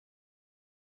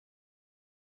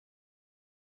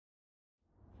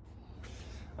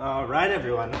All right,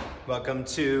 everyone. Welcome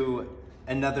to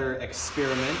another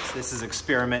experiment. This is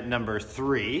experiment number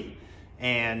 3.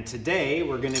 And today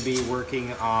we're going to be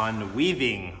working on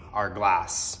weaving our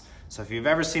glass. So if you've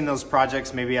ever seen those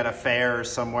projects, maybe at a fair or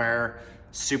somewhere,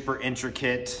 super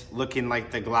intricate, looking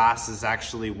like the glass is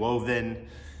actually woven.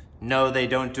 No, they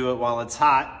don't do it while it's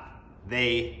hot.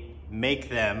 They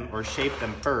make them or shape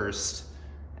them first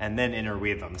and then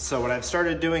interweave them. So what I've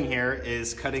started doing here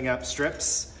is cutting up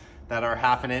strips that are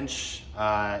 1/2 inch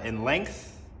in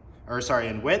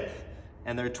width,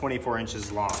 and they're 24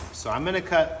 inches long. So I'm gonna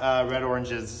cut red,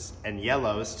 oranges, and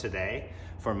yellows today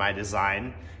for my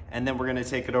design, and then we're gonna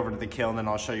take it over to the kiln and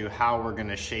I'll show you how we're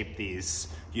gonna shape these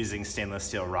using stainless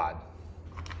steel rod.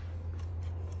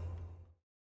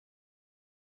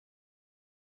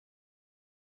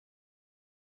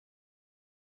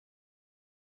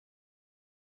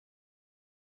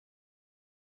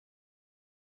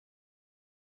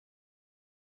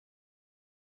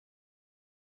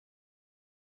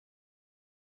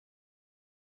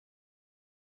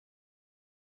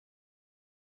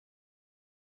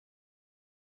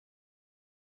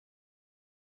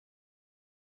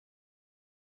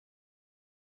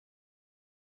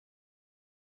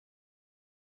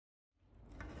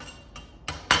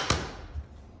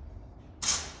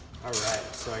 All right,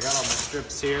 so I got all my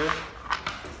strips here.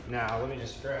 Now, let me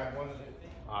just grab one of the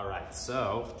things. All right,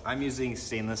 so I'm using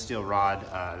stainless steel rod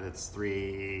that's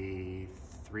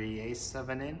 3/8 of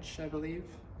an inch, I believe.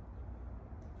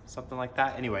 Something like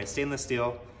that. Anyway, stainless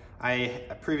steel. I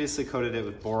previously coated it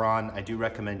with boron. I do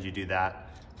recommend you do that.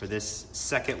 For this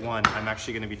second one, I'm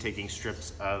actually gonna be taking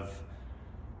strips of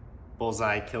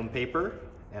bullseye kiln paper,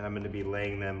 and I'm gonna be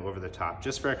laying them over the top.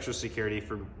 Just for extra security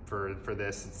for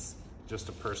this, it's just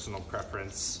a personal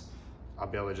preference. I'll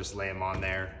be able to just lay them on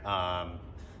there.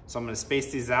 So I'm gonna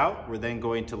space these out. We're then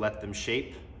going to let them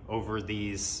shape over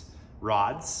these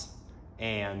rods.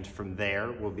 And from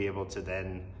there, we'll be able to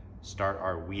then start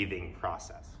our weaving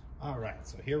process. All right,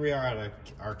 so here we are at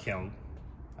our kiln.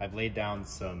 I've laid down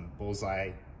some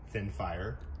bullseye thin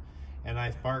fire, and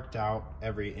I've marked out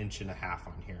every 1.5 inches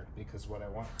on here, because what I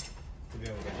want to be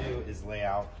able to do is lay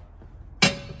out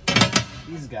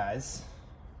these guys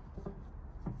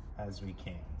as we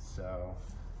can. So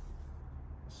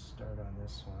start on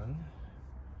this one.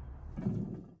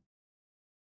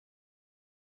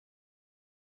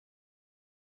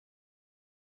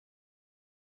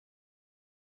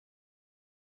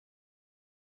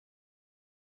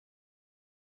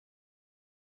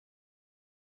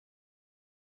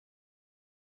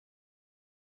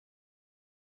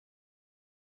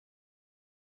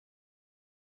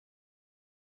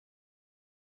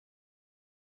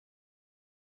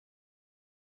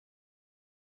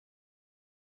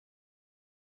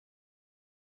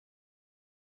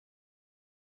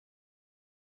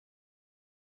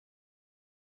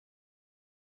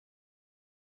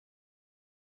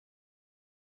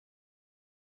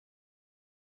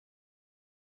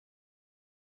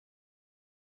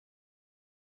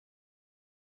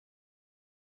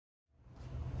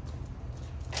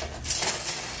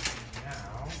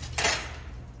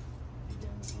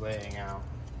 Laying out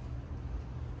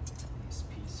these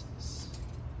pieces.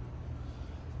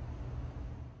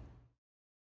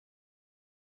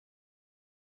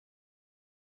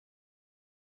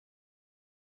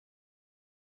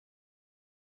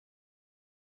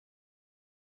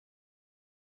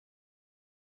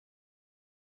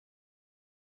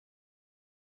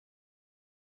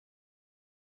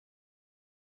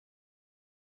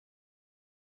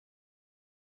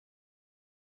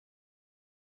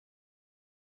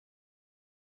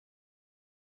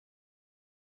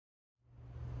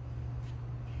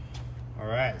 All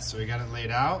right, so we got it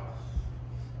laid out.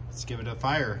 Let's give it a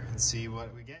fire and see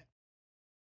what we get.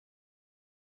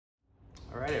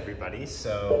 All right, everybody,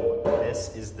 so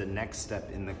this is the next step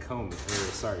in the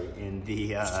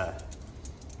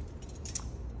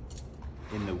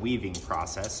in the weaving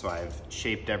process. So I've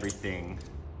shaped everything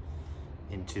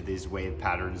into these wave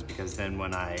patterns, because then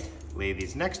when I lay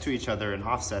these next to each other and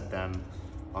offset them,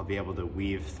 I'll be able to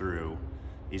weave through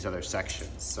these other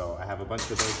sections. So I have a bunch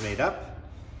of those made up.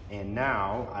 And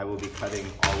now I will be cutting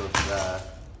all of the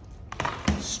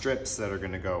strips that are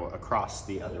gonna go across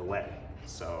the other way.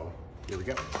 So here we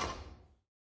go.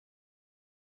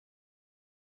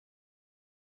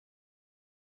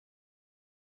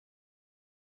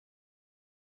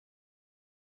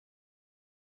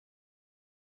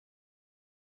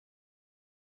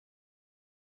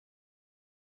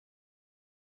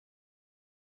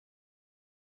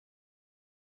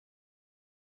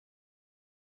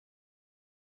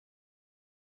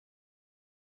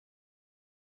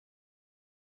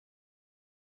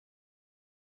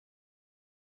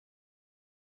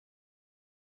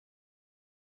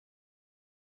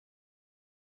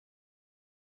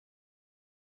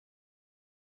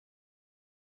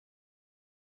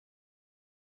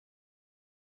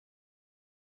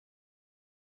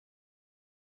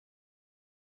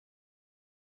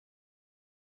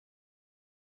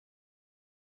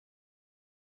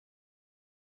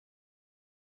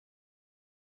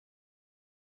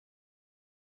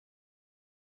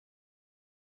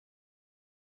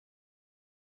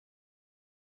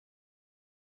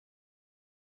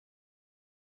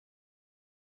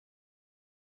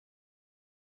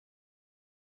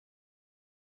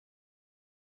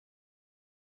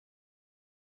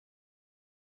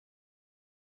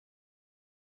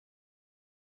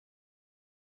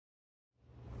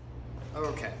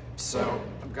 Okay, so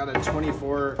I've got a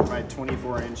 24 by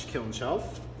 24 inch kiln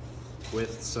shelf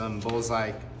with some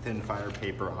bullseye thin fire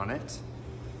paper on it.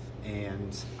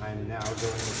 And I'm now going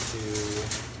to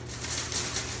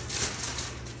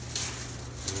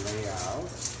lay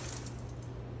out,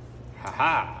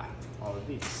 haha, all of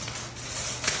these.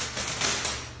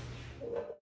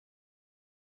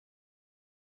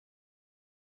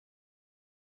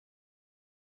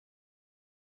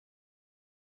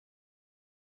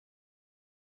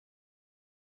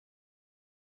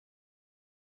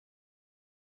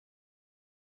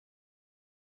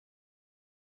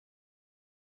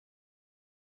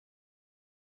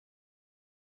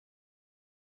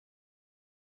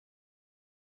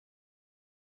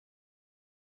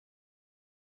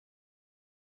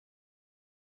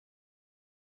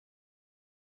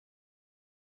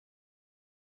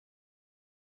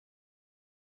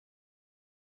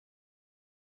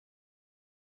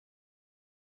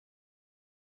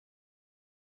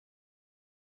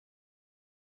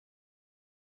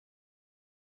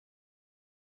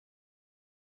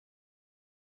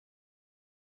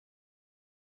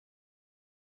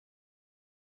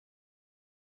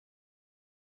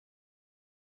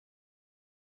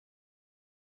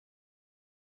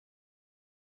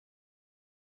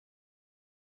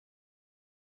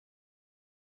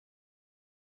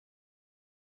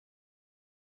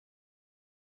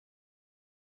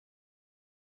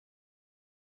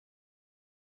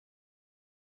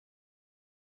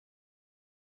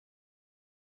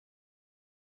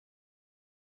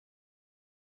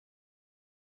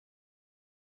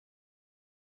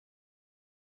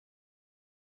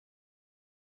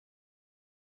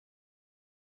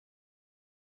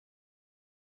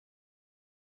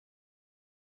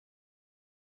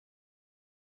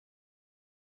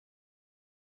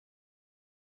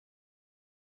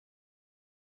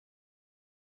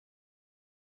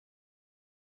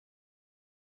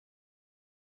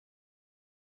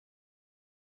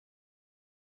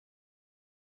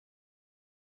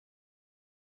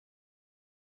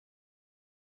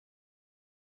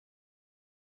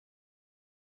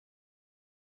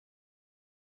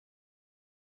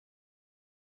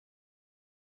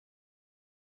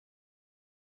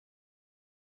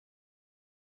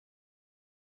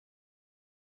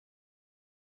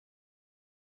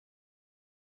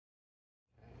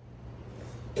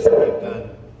 So we've done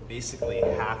basically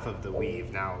half of the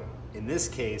weave. Now, in this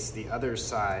case, the other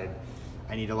side,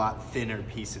 I need a lot thinner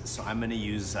pieces. So I'm gonna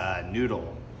use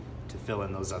noodle to fill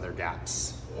in those other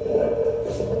gaps.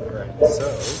 All right, so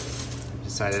I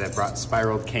decided I brought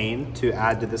spiraled cane to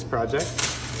add to this project.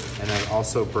 And I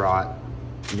also brought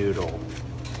noodle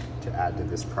to add to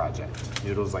this project.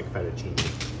 Noodle's like fettuccine,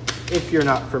 if you're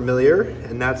not familiar,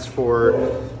 and that's for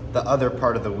the other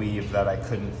part of the weave that I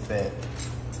couldn't fit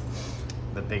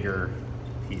the bigger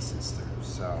pieces through.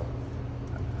 So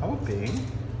I'm hoping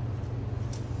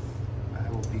I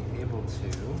will be able to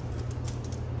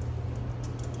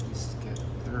at least get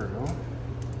through.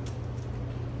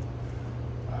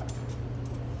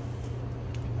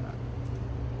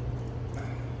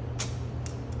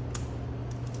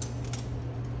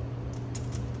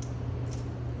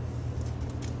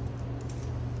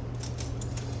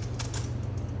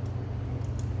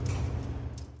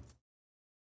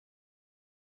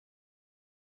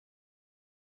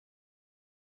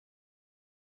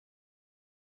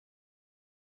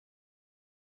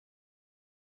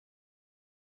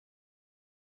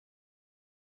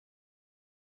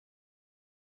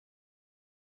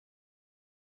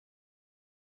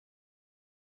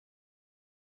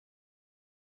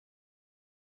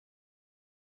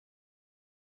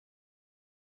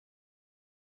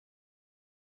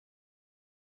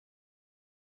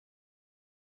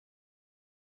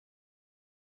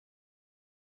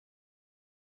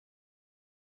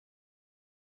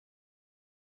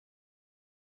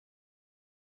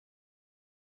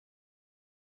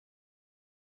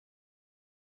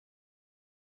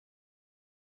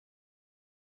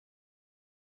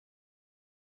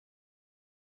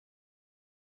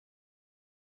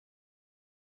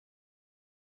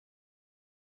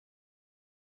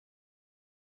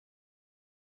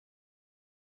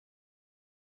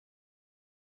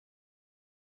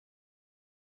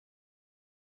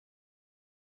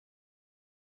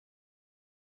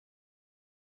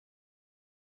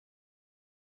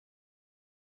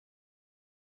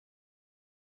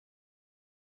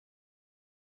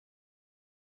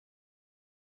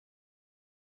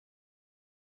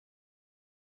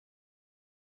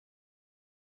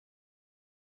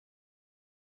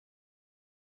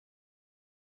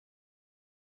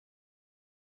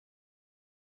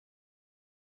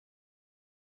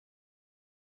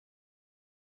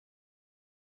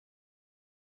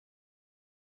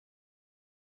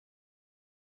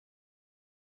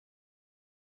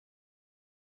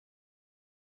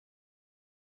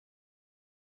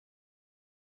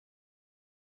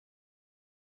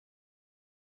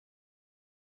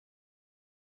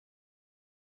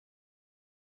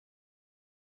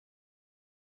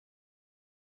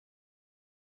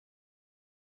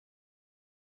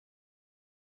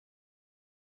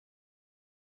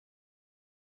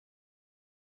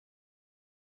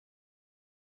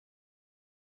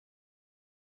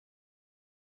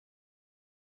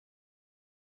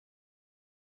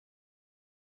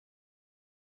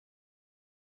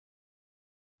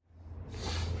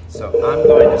 So I'm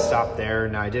going to stop there.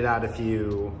 Now I did add a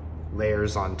few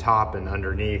layers on top and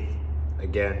underneath,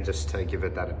 again, just to give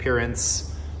it that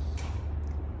appearance.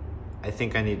 I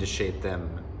think I need to shape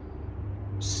them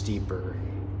steeper,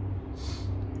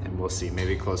 and we'll see,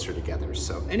 maybe closer together.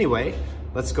 So anyway,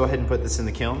 let's go ahead and put this in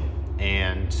the kiln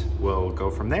and we'll go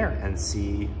from there and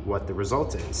see what the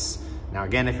result is. Now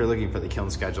again, if you're looking for the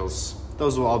kiln schedules,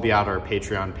 those will all be on our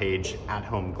Patreon page,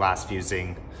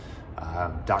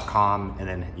 athomeglassfusing.com, and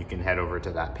then you can head over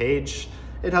to that page.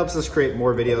 It helps us create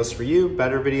more videos for you,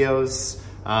 better videos,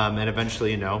 and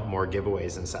eventually, more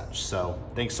giveaways and such. So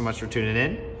thanks so much for tuning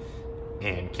in,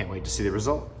 and can't wait to see the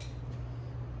result.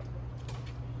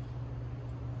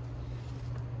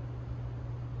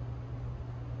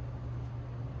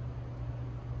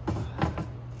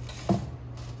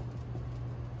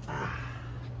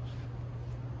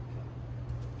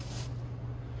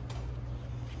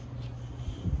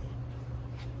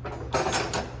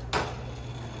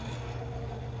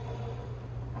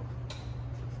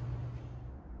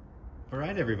 All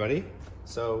right, everybody.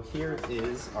 So here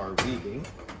is our weaving,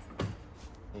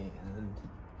 and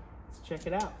let's check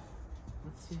it out.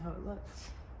 Let's see how it looks.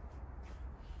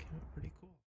 Came out pretty cool.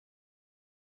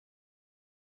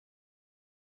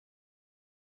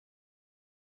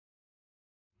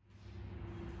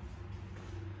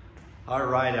 All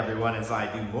right, everyone, as I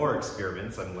do more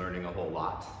experiments, I'm learning a whole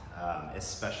lot,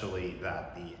 especially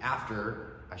that the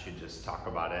after, I should just talk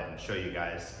about it and show you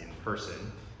guys in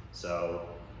person. So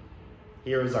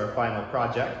here is our final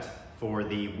project for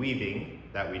the weaving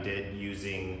that we did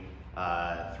using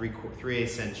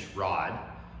 3/8 inch rod,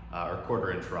 or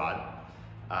 1/4 inch rod.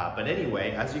 But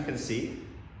anyway, as you can see,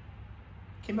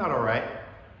 came out all right.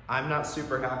 I'm not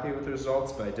super happy with the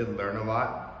results, but I did learn a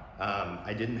lot.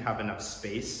 I didn't have enough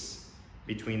space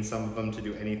between some of them to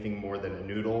do anything more than a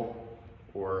noodle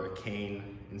or a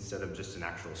cane instead of just an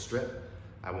actual strip.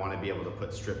 I want to be able to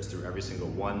put strips through every single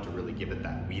one to really give it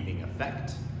that weaving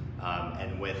effect.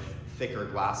 And with thicker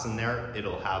glass in there,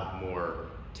 it'll have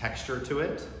more texture to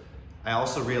it. I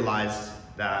also realized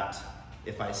that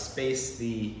if I space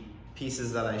the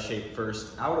pieces that I shape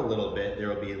first out a little bit, there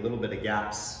will be a little bit of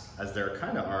gaps, as there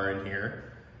kind of are in here,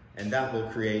 and that will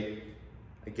create,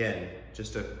 again,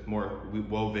 just a more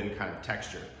woven kind of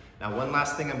texture. Now, one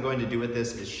last thing I'm going to do with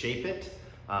this is shape it.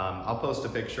 I'll post a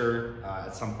picture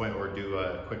at some point or do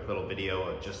a quick little video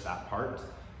of just that part.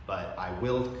 But I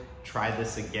will try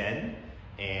this again,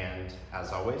 and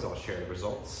as always, I'll share the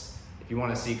results. If you want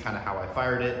to see kind of how I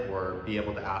fired it or be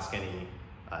able to ask any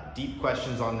deep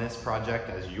questions on this project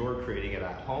as you're creating it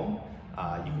at home,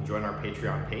 you can join our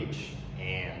Patreon page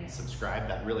and subscribe.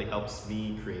 That really helps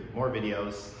me create more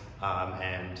videos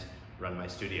and run my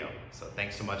studio. So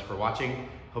thanks so much for watching.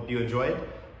 Hope you enjoyed.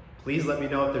 Please let me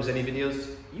know if there's any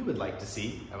videos you would like to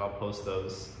see, and I'll post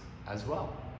those as well.